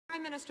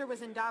Prime Minister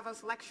was in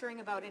Davos lecturing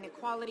about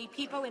inequality.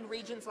 People in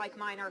regions like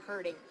mine are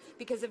hurting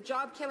because of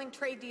job-killing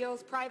trade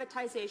deals,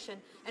 privatization,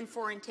 and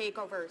foreign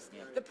takeovers.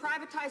 The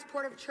privatized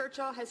port of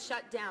Churchill has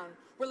shut down.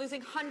 We're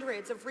losing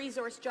hundreds of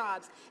resource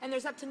jobs, and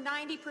there's up to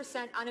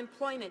 90%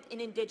 unemployment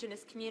in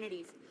Indigenous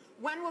communities.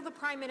 When will the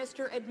Prime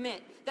Minister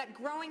admit that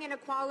growing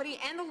inequality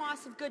and the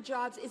loss of good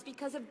jobs is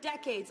because of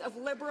decades of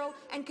Liberal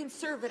and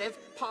Conservative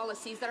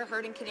policies that are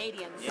hurting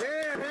Canadians?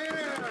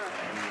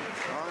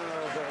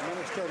 Honourable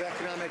Minister of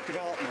Economic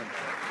Development.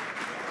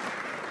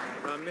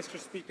 Mr.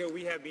 Speaker,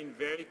 we have been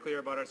very clear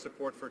about our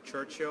support for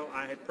Churchill.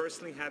 I had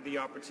personally had the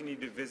opportunity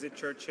to visit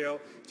Churchill,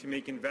 to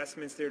make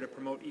investments there to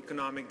promote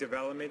economic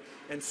development.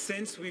 And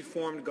since we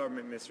formed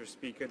government, Mr.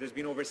 Speaker, there's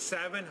been over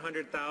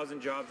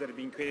 700,000 jobs that have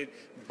been created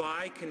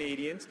by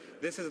Canadians.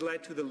 This has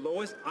led to the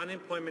lowest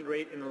unemployment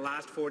rate in the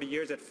last 40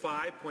 years at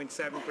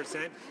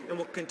 5.7%. And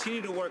we'll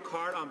continue to work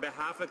hard on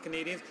behalf of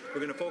Canadians.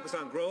 We're going to focus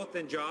on growth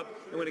and jobs.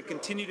 And we're going to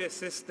continue to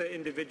assist the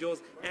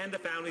individuals and the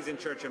families in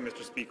Churchill,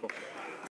 Mr. Speaker.